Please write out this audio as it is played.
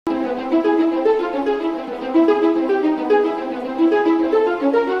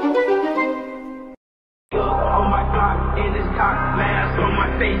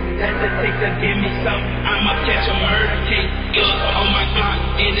some. I'ma catch a murder case. On my clock,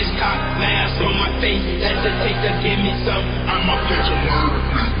 in this top, mask on my face. That's a take to give me some. I'ma catch a murder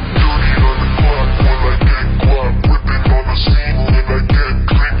case. Dirty on the clock when I get guap. Whipping on the scene when I get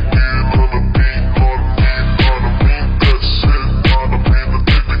click. Getting on the beat, on the beat. That's it. On the beat, the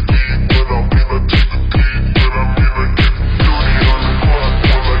take the key. When I'm in the take the key. When I'm in the get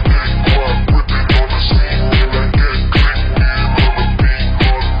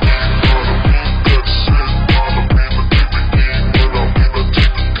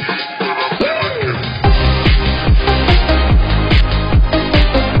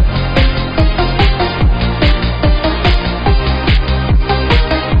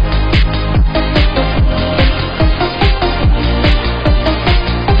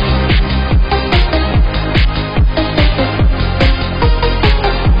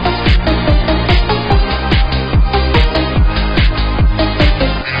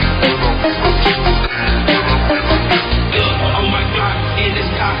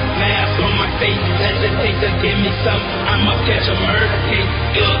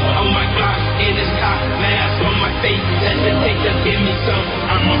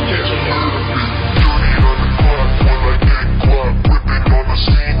dirty on the clock when I get guap. Whipping on the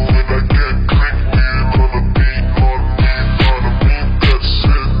scene when I get click. Getting on the beat, on the beat. That's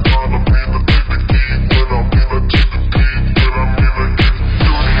it. On the beat, the take the key. When I'm in the take the key. When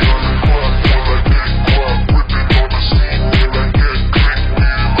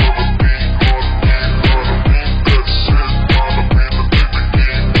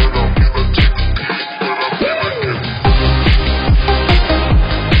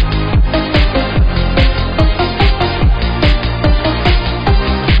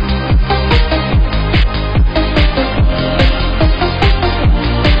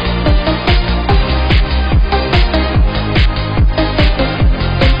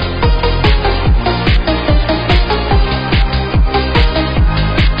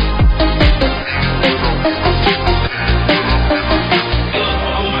I'm in the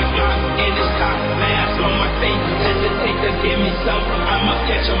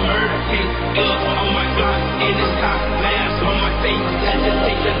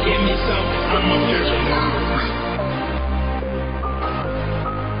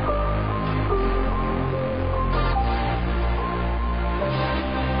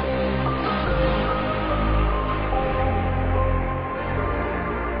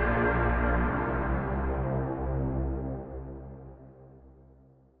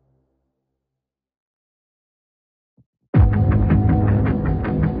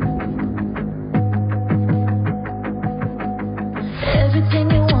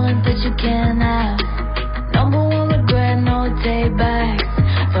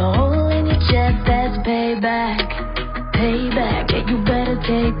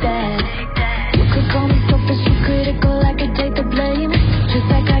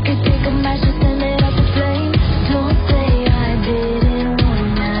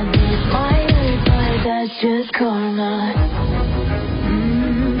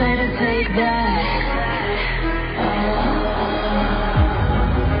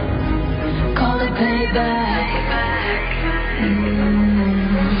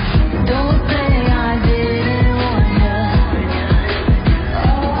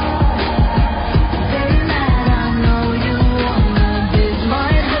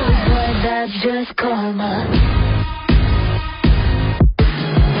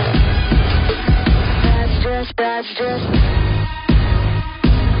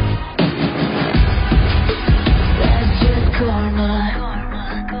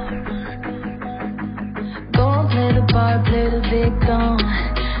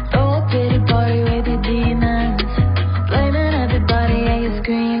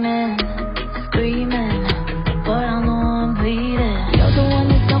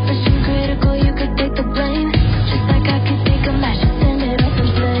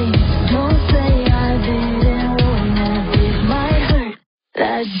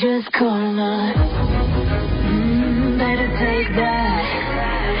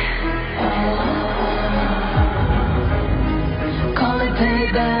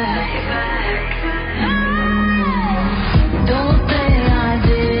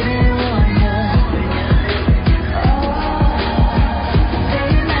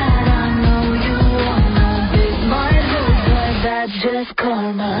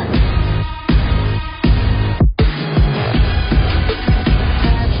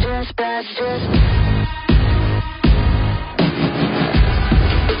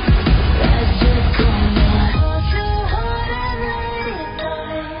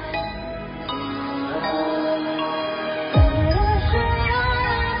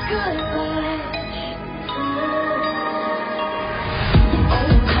get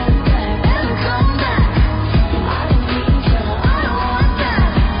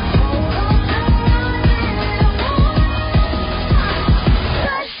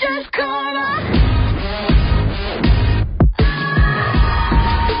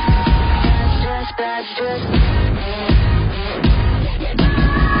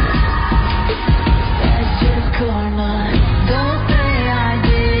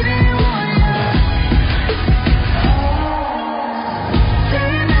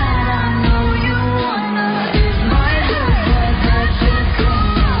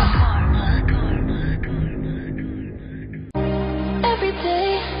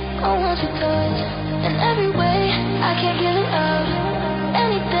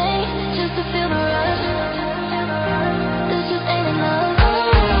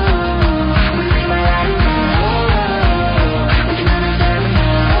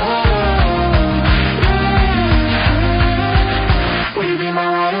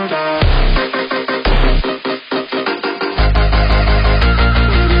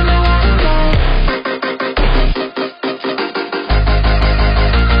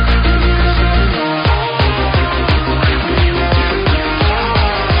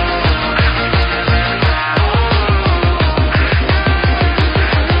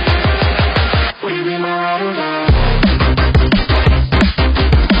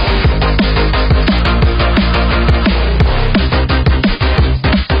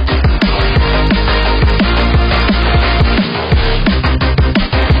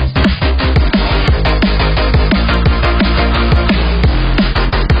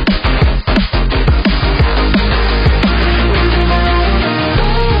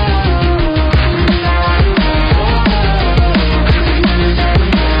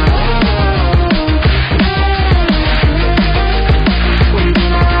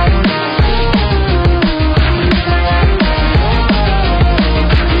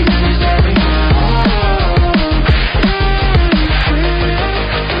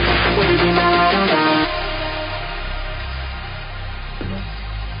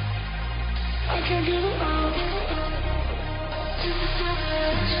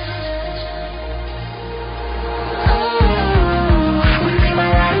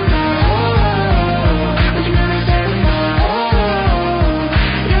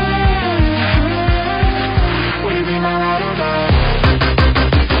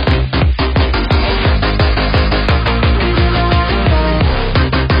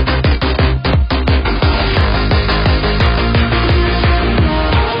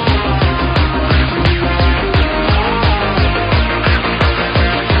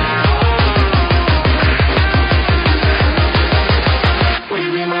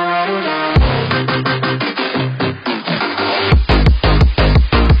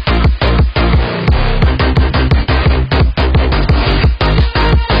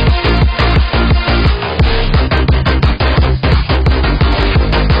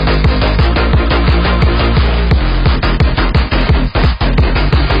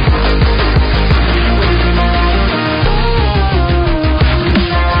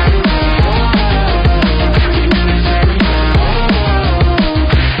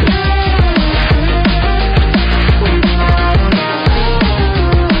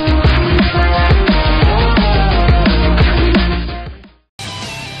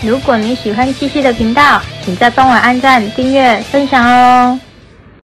如果你喜欢七夕的频道，请再帮我按赞、订阅、分享哦！